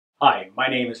Hi, my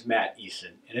name is Matt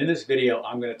Eason, and in this video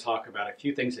I'm going to talk about a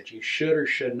few things that you should or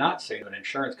should not say to an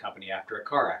insurance company after a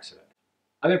car accident.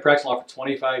 I've been practicing law for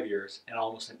 25 years, and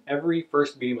almost in every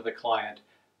first meeting with a client,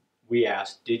 we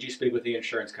ask, did you speak with the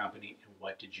insurance company, and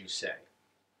what did you say?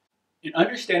 In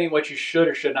understanding what you should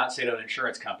or should not say to an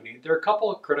insurance company, there are a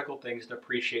couple of critical things to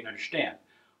appreciate and understand.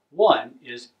 One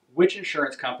is, which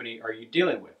insurance company are you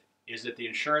dealing with? Is it the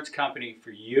insurance company for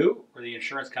you or the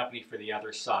insurance company for the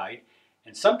other side?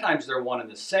 And sometimes they're one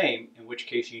and the same, in which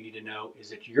case you need to know,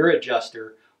 is it your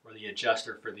adjuster or the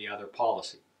adjuster for the other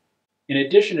policy? In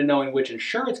addition to knowing which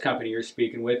insurance company you're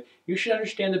speaking with, you should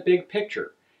understand the big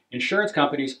picture. Insurance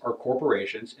companies are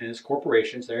corporations, and as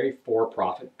corporations, they're a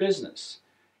for-profit business.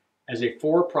 As a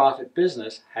for-profit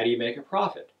business, how do you make a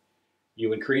profit?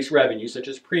 You increase revenue, such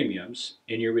as premiums,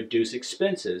 and you reduce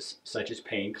expenses, such as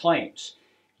paying claims.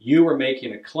 You are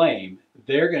making a claim,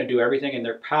 they're going to do everything in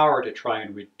their power to try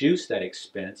and reduce that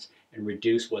expense and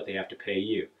reduce what they have to pay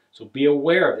you. So be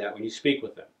aware of that when you speak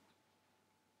with them.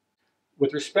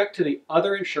 With respect to the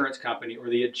other insurance company or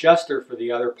the adjuster for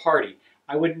the other party,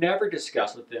 I would never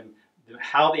discuss with them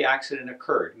how the accident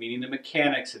occurred, meaning the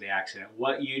mechanics of the accident,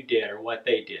 what you did or what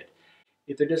they did.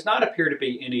 If there does not appear to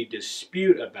be any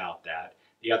dispute about that,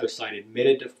 the other side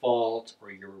admitted to fault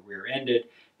or you were rear-ended,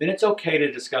 then it's okay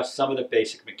to discuss some of the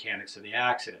basic mechanics of the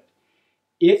accident.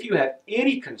 If you have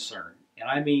any concern, and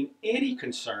I mean any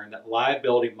concern that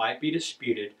liability might be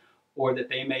disputed or that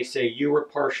they may say you were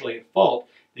partially at fault,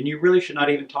 then you really should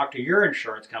not even talk to your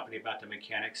insurance company about the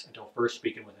mechanics until first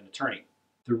speaking with an attorney.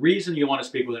 The reason you want to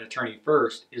speak with an attorney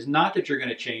first is not that you're going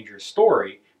to change your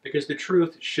story, because the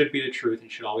truth should be the truth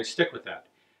and should always stick with that.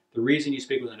 The reason you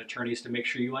speak with an attorney is to make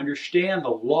sure you understand the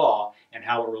law and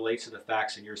how it relates to the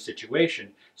facts in your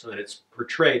situation so that it's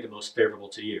portrayed the most favorable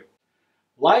to you.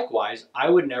 Likewise, I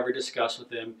would never discuss with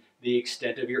them the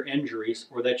extent of your injuries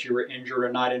or that you were injured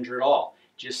or not injured at all.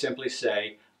 Just simply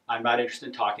say, I'm not interested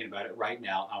in talking about it right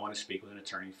now. I want to speak with an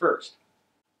attorney first.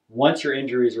 Once your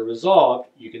injuries are resolved,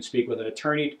 you can speak with an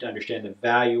attorney to understand the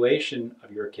valuation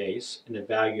of your case and the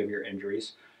value of your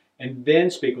injuries, and then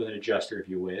speak with an adjuster if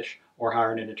you wish, or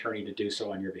hire an attorney to do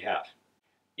so on your behalf.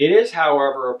 It is,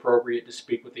 however, appropriate to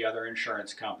speak with the other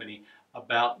insurance company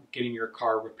about getting your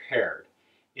car repaired.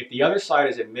 If the other side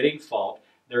is admitting fault,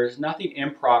 there is nothing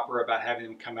improper about having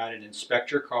them come out and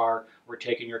inspect your car or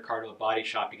taking your car to a body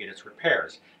shop to get its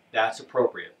repairs. That's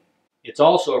appropriate. It's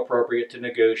also appropriate to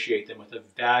negotiate them with the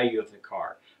value of the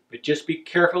car. But just be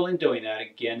careful in doing that,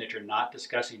 again, that you're not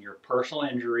discussing your personal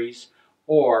injuries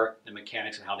or the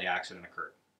mechanics of how the accident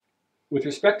occurred. With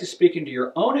respect to speaking to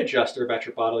your own adjuster about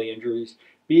your bodily injuries,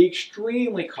 be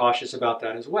extremely cautious about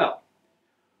that as well.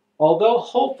 Although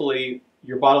hopefully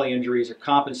your bodily injuries are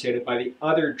compensated by the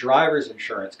other driver's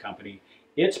insurance company,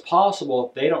 it's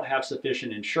possible they don't have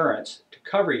sufficient insurance to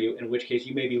cover you, in which case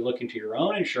you may be looking to your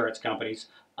own insurance company's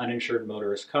uninsured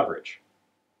motorist coverage.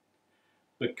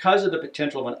 Because of the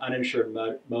potential of an uninsured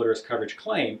motorist coverage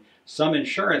claim, some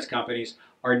insurance companies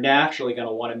are naturally going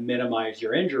to want to minimize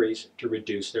your injuries to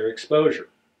reduce their exposure.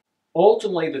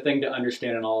 Ultimately, the thing to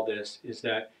understand in all this is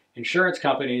that insurance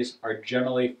companies are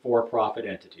generally for-profit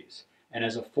entities. And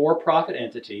as a for-profit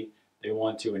entity, they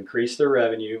want to increase their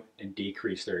revenue and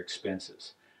decrease their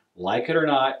expenses. Like it or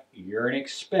not, you're an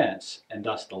expense, and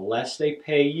thus the less they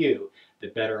pay you, the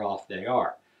better off they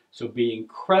are. So be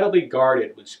incredibly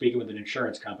guarded when speaking with an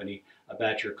insurance company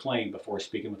about your claim before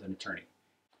speaking with an attorney.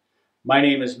 My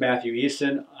name is Matthew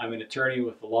Eason. I'm an attorney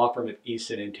with the law firm of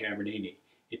Eason Tambornini.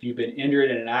 If you've been injured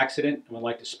in an accident and would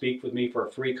like to speak with me for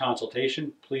a free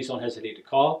consultation, please don't hesitate to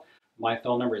call. My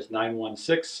phone number is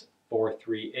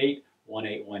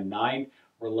 916-438-1819.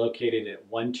 We're located at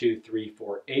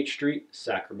 1234 H Street,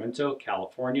 Sacramento,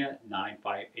 California,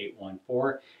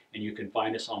 95814. And you can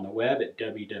find us on the web at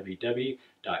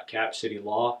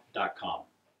www.capcitylaw.com.